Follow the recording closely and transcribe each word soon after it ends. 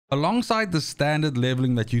Alongside the standard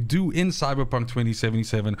leveling that you do in Cyberpunk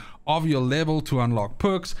 2077 of your level to unlock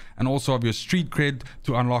perks and also of your street cred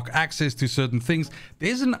to unlock access to certain things,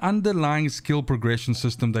 there's an underlying skill progression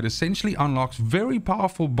system that essentially unlocks very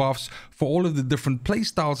powerful buffs for all of the different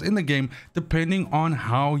playstyles in the game depending on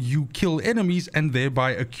how you kill enemies and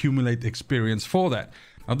thereby accumulate experience for that.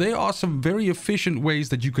 Now, there are some very efficient ways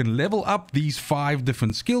that you can level up these 5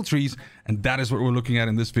 different skill trees, and that is what we're looking at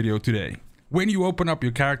in this video today. When you open up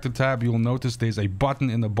your character tab, you'll notice there's a button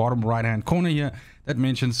in the bottom right hand corner here that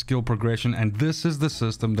mentions skill progression, and this is the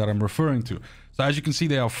system that I'm referring to. So as you can see,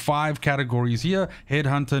 there are 5 categories here: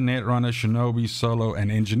 Headhunter, Netrunner, Shinobi, Solo,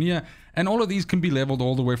 and Engineer. And all of these can be leveled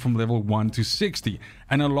all the way from level 1 to 60.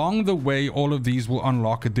 And along the way, all of these will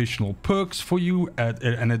unlock additional perks for you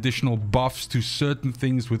and additional buffs to certain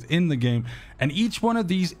things within the game. And each one of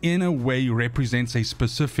these in a way represents a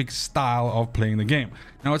specific style of playing the game.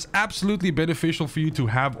 Now, it's absolutely beneficial for you to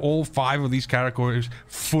have all 5 of these categories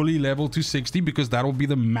fully leveled to 60 because that will be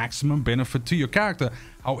the maximum benefit to your character.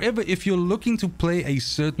 However, if you're looking to play a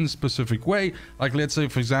certain specific way, like let's say,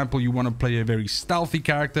 for example, you want to play a very stealthy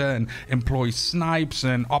character and employ snipes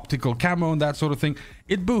and optical camo and that sort of thing,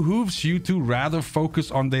 it behooves you to rather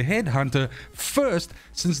focus on the Headhunter first,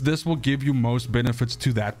 since this will give you most benefits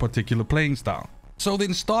to that particular playing style. So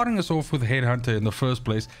then, starting us off with Headhunter in the first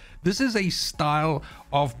place, this is a style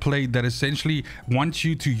of play that essentially wants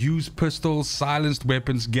you to use pistols, silenced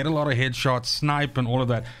weapons, get a lot of headshots, snipe, and all of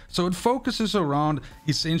that. So it focuses around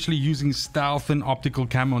essentially using stealth and optical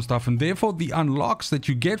camo and stuff, and therefore the unlocks that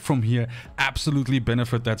you get from here absolutely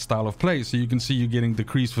benefit that style of play. So you can see you're getting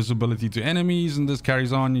decreased visibility to enemies, and this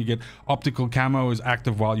carries on. You get optical camo is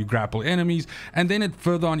active while you grapple enemies, and then it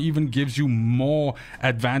further on even gives you more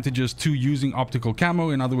advantages to using optical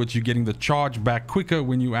camo. In other words, you're getting the charge back quicker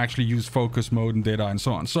when you actually use focus mode and data and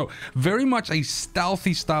so on. So very much a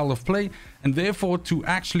stealthy style of play, and therefore to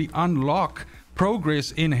actually unlock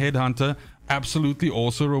progress in Headhunter absolutely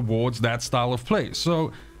also rewards that style of play.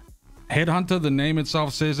 So Headhunter, the name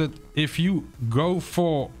itself says it, if you go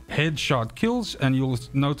for headshot kills, and you'll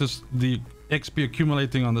notice the XP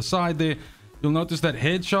accumulating on the side there, you'll notice that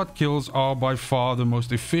headshot kills are by far the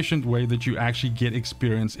most efficient way that you actually get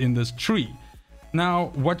experience in this tree. Now,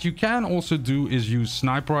 what you can also do is use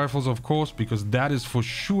sniper rifles, of course, because that is for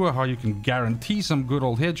sure how you can guarantee some good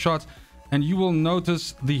old headshots. And you will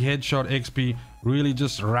notice the headshot XP really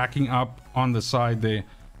just racking up on the side there.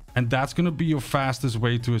 And that's going to be your fastest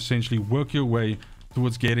way to essentially work your way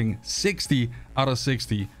towards getting 60 out of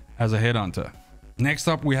 60 as a Headhunter. Next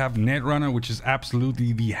up, we have Netrunner, which is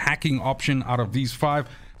absolutely the hacking option out of these 5.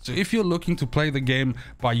 So if you're looking to play the game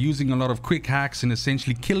by using a lot of quick hacks and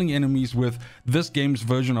essentially killing enemies with this game's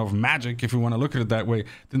version of magic, if you want to look at it that way,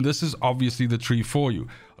 then this is obviously the tree for you.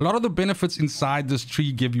 A lot of the benefits inside this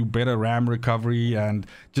tree give you better RAM recovery and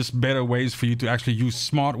just better ways for you to actually use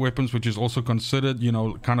smart weapons, which is also considered, you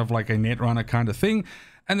know, kind of like a Netrunner kind of thing.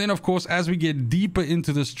 And then, of course, as we get deeper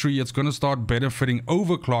into this tree, it's going to start benefiting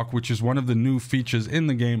overclock, which is one of the new features in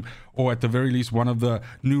the game, or at the very least one of the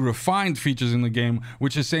new refined features in the game,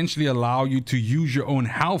 which essentially allow you to use your own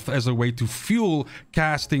health as a way to fuel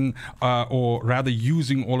casting or rather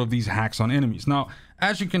using all of these hacks on enemies. Now,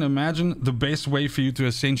 as you can imagine, the best way for you to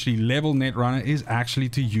essentially level Netrunner is actually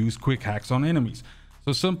to use quick hacks on enemies.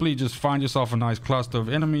 So simply just find yourself a nice cluster of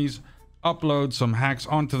enemies, upload some hacks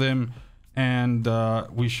onto them, and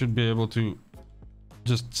we should be able to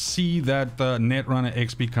just see that Netrunner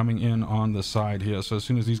XP coming in on the side here. So as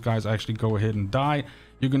soon as these guys actually go ahead and die,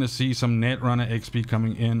 you're going to see some Netrunner XP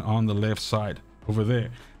coming in on the left side over there.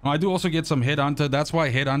 Now, I do also get some Headhunter. That's why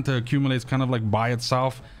Headhunter accumulates kind of like by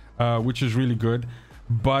itself, which is really good.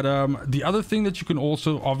 But the other thing that you can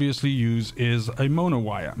also obviously use is a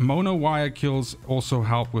monowire. Monowire kills also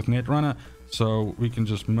help with Netrunner. So we can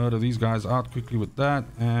just murder these guys out quickly with that,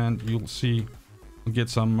 and you'll see we'll get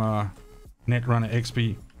some Netrunner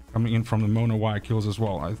XP coming in from the monowire kills as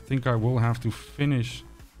well. I think I will have to finish.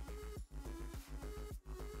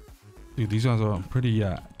 Dude, these guys are pretty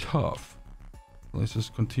tough. Let's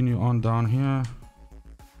just continue on down here.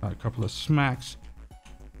 Got a couple of smacks.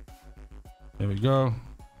 There we go.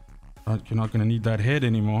 Right, you're not going to need that head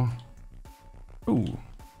anymore. Ooh.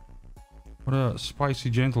 What a spicy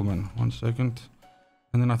gentleman. 1 second.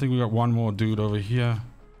 And then I think we got one more dude over here.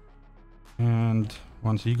 And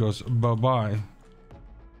once he goes bye-bye.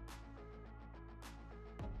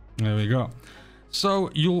 There we go. So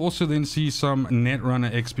you'll also then see some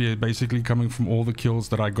Netrunner XP basically coming from all the kills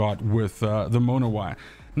that I got with the monowire.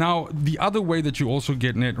 Now, the other way that you also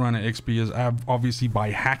get Netrunner XP is obviously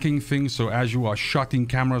by hacking things. So as you are shutting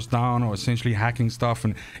cameras down or essentially hacking stuff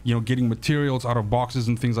and, you know, getting materials out of boxes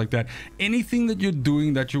and things like that, anything that you're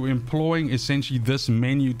doing that you're employing essentially this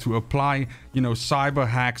menu to apply, you know, cyber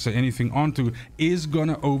hacks or anything onto is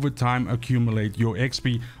gonna over time accumulate your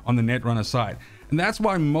XP on the Netrunner side. And that's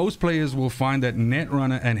why most players will find that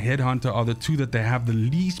Netrunner and Headhunter are the two that they have the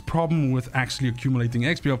least problem with actually accumulating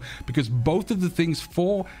XP of, because both of the things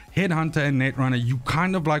for Headhunter and Netrunner you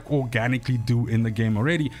kind of like organically do in the game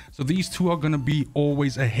already. So these two are going to be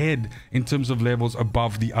always ahead in terms of levels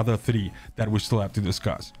above the other three that we still have to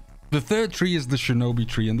discuss. The third tree is the Shinobi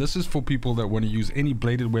tree, and this is for people that want to use any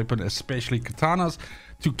bladed weapon, especially katanas,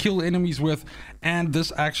 to kill enemies with. And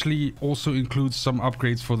this actually also includes some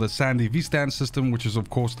upgrades for the Sandy V-stand system, which is of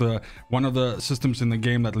course one of the systems in the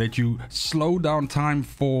game that let you slow down time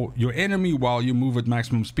for your enemy while you move at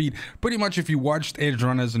maximum speed. Pretty much if you watched Edge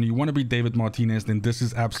Runners and you want to be David Martinez, then this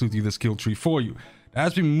is absolutely the skill tree for you.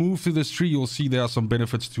 As we move through this tree, you'll see there are some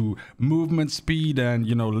benefits to movement speed and,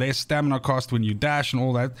 you know, less stamina cost when you dash and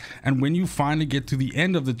all that. And when you finally get to the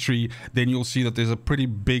end of the tree, then you'll see that there's a pretty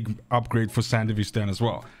big upgrade for Sandy V-stand as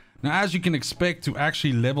well. Now, as you can expect, to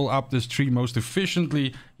actually level up this tree most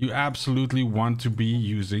efficiently, you absolutely want to be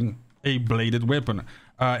using a bladed weapon.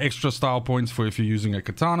 Extra style points for if you're using a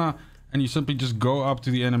katana, and you simply just go up to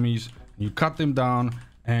the enemies, you cut them down,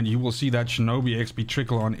 and you will see that Shinobi XP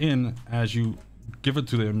trickle on in as you give it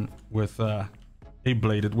to them with a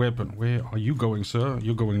bladed weapon. Where are you going, sir?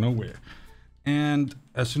 You're going nowhere. And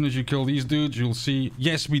as soon as you kill these dudes, you'll see,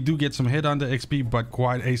 yes, we do get some Headhunter XP, but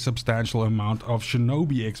quite a substantial amount of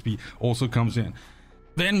Shinobi XP also comes in.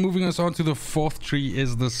 Then moving us on to the fourth tree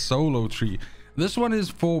is the solo tree. This one is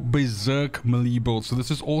for Berserk melee builds. So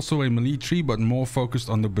this is also a melee tree, but more focused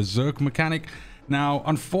on the Berserk mechanic. Now,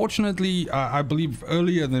 unfortunately, I believe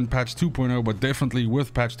earlier than patch 2.0, but definitely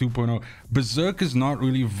with patch 2.0, Berserk is not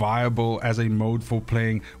really viable as a mode for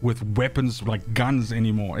playing with weapons like guns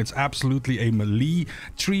anymore. It's absolutely a melee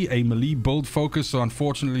tree, a melee build focus. So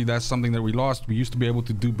unfortunately, that's something that we lost. We used to be able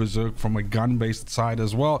to do Berserk from a gun-based side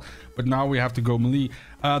as well, but now we have to go melee.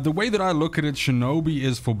 The way that I look at it, Shinobi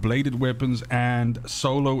is for bladed weapons and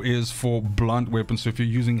solo is for blunt weapons. So if you're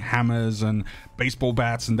using hammers and baseball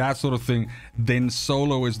bats and that sort of thing, then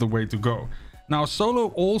solo is the way to go. Now, solo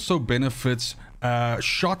also benefits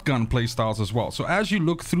shotgun playstyles as well. So as you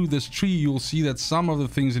look through this tree, you'll see that some of the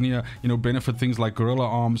things in here, you know, benefit things like gorilla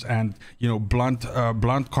arms and, you know, blunt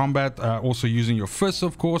combat. Also using your fists,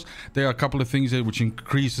 of course. There are a couple of things here which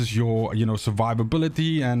increases your, you know,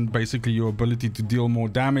 survivability and basically your ability to deal more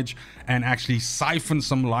damage and actually siphon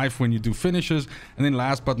some life when you do finishes. And then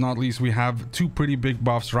last but not least, we have two pretty big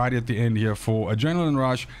buffs right at the end here for Adrenaline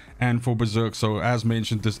Rush and for Berserk. So as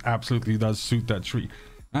mentioned, this absolutely does suit that tree.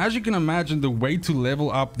 As you can imagine, the way to level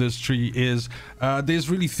up this tree is there's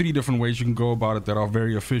really three different ways you can go about it that are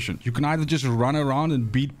very efficient. You can either just run around and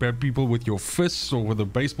beat people with your fists or with a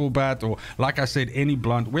baseball bat, or like I said, any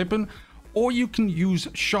blunt weapon, or you can use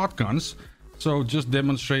shotguns. So just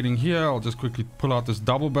demonstrating here, I'll just quickly pull out this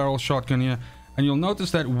double barrel shotgun here, and you'll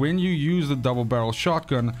notice that when you use the double barrel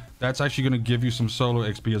shotgun, that's actually going to give you some solo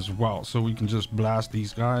XP as well. So we can just blast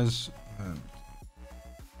these guys.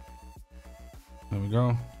 There we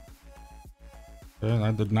go. Okay,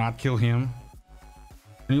 I did not kill him.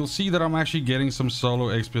 And you'll see that I'm actually getting some solo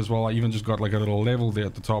XP as well. I even just got like a little level there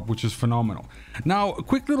at the top, which is phenomenal. Now, a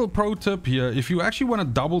quick little pro tip here. If you actually want to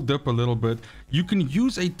double dip a little bit, you can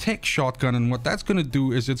use a tech shotgun. And what that's going to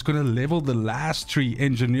do is it's going to level the last tree,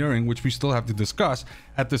 engineering, which we still have to discuss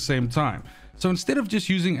at the same time. So instead of just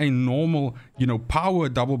using a normal, you know, power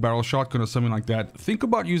double barrel shotgun or something like that, think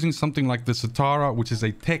about using something like the Satara, which is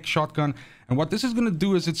a tech shotgun. And what this is going to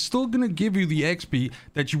do is it's still going to give you the XP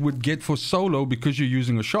that you would get for solo because you're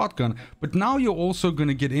using a shotgun. But now you're also going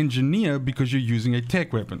to get engineer because you're using a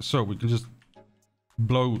tech weapon. So we can just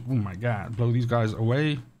blow, oh my God, blow these guys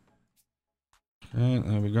away. Okay,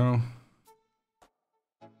 there we go.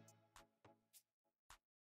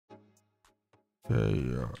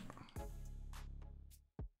 Okay,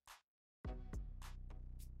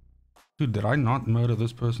 dude, did I not murder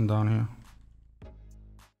this person down here?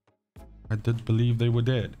 I did believe they were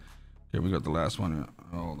dead. Okay, we got the last one here.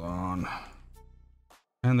 Hold on.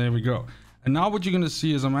 And there we go. And now what you're going to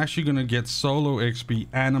see is I'm actually going to get solo XP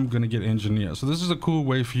and I'm going to get engineer. So this is a cool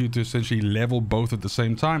way for you to essentially level both at the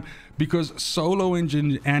same time, because solo and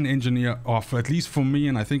engineer are, at least for me,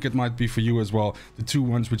 and I think it might be for you as well, the two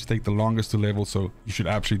ones which take the longest to level. So you should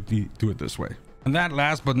absolutely do it this way. And that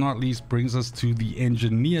last but not least brings us to the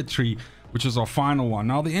engineer tree, which is our final one.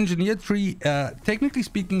 Now, the engineer tree, technically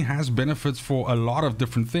speaking, has benefits for a lot of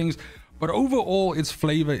different things, but overall its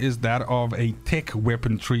flavor is that of a tech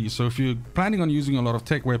weapon tree. So if you're planning on using a lot of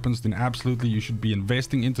tech weapons, then absolutely you should be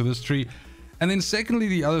investing into this tree. And then secondly,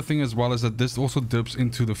 the other thing as well is that this also dips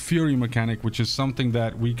into the fury mechanic, which is something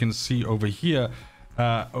that we can see over here.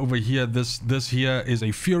 This here is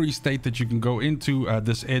a fury state that you can go into,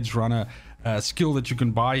 this edge runner skill that you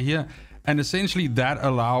can buy here. And essentially that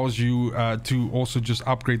allows you to also just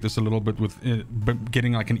upgrade this a little bit with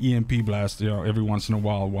getting like an EMP blast, you know, every once in a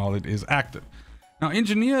while it is active. Now,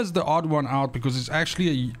 engineer is the odd one out because it's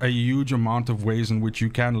actually a huge amount of ways in which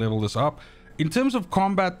you can level this up. In terms of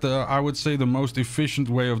combat, I would say the most efficient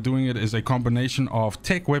way of doing it is a combination of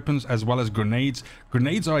tech weapons as well as grenades.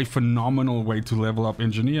 Grenades are a phenomenal way to level up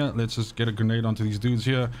engineer. Let's just get a grenade onto these dudes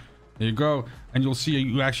here. There you go, and you'll see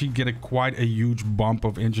you actually get quite a huge bump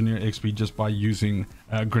of engineer XP just by using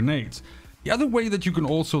grenades. The other way that you can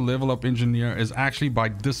also level up engineer is actually by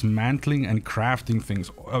dismantling and crafting things.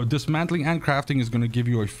 Dismantling and crafting is going to give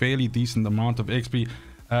you a fairly decent amount of XP,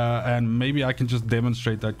 and maybe I can just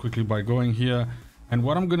demonstrate that quickly by going here. And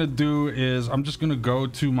what I'm going to do is I'm just going to go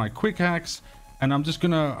to my quick hacks, and I'm just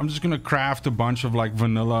gonna craft a bunch of like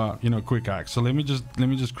vanilla, you know, quick hacks. So let me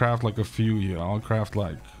just craft like a few here. I'll craft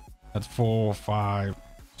like, that's 4, 5,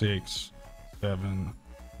 6, 7,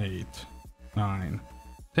 8, 9,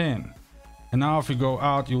 10. And now if you go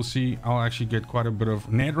out, you'll see I'll actually get quite a bit of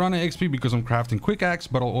Netrunner XP because I'm crafting quick hacks,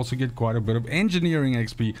 but I'll also get quite a bit of engineering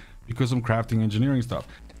XP because I'm crafting engineering stuff.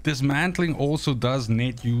 Dismantling also does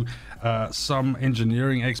net you some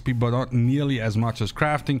engineering XP, but not nearly as much as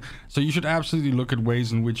crafting. So you should absolutely look at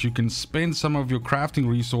ways in which you can spend some of your crafting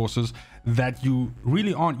resources that you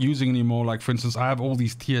really aren't using anymore. Like for instance, I have all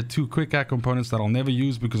these tier 2 quick hack components that I'll never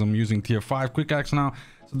use because I'm using tier 5 quick hacks now.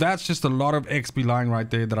 So that's just a lot of XP lying right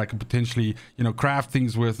there that I could potentially, you know, craft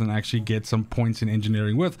things with and actually get some points in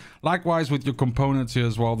engineering with. Likewise with your components here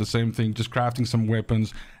as well, the same thing, just crafting some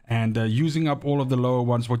weapons and using up all of the lower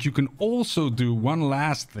ones. What you can also do, one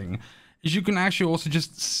last thing, is you can actually also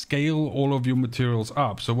just scale all of your materials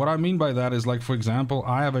up. So what I mean by that is, like, for example,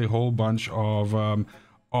 I have a whole bunch of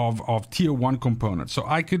tier 1 components. So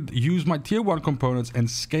I could use my tier 1 components and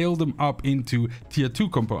scale them up into tier 2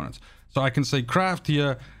 components. So I can say craft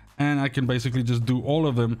here, and I can basically just do all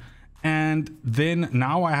of them. And then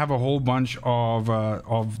now I have a whole bunch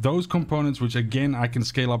of those components, which again, I can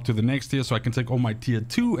scale up to the next tier. So I can take all my tier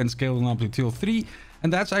 2 and scale them up to tier 3.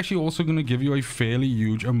 And that's actually also going to give you a fairly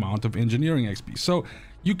huge amount of engineering XP. So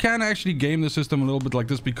you can actually game the system a little bit like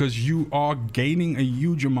this because you are gaining a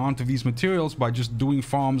huge amount of these materials by just doing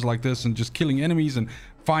farms like this and just killing enemies and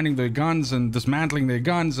finding their guns and dismantling their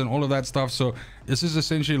guns and all of that stuff. So this is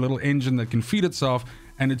essentially a little engine that can feed itself,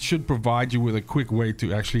 and it should provide you with a quick way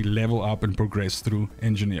to actually level up and progress through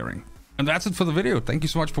engineering. And that's it for the video. Thank you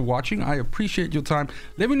so much for watching. I appreciate your time.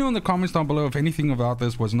 Let me know in the comments down below if anything about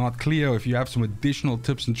this was not clear, or if you have some additional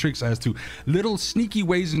tips and tricks as to little sneaky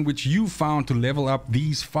ways in which you found to level up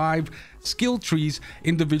these 5 skill trees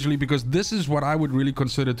individually, because this is what I would really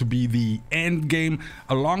consider to be the end game.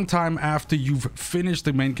 A long time after you've finished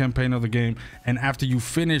the main campaign of the game, and after you've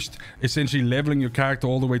finished essentially leveling your character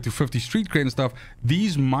all the way to 50 street cred and stuff,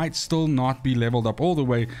 these might still not be leveled up all the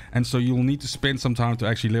way, and so you'll need to spend some time to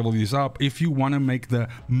actually level these up if you want to make the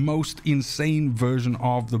most insane version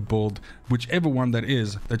of the build, whichever one that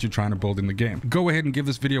is that you're trying to build in the game. Go ahead and give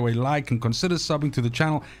this video a like and consider subbing to the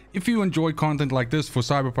channel if you enjoy content like this for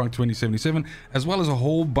Cyberpunk 2077, as well as a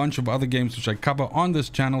whole bunch of other games which I cover on this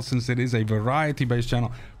channel, since it is a variety-based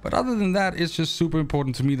channel. But other than that, it's just super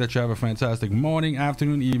important to me that you have a fantastic morning,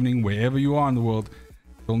 afternoon, evening, wherever you are in the world.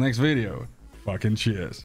 Till next video, fucking cheers.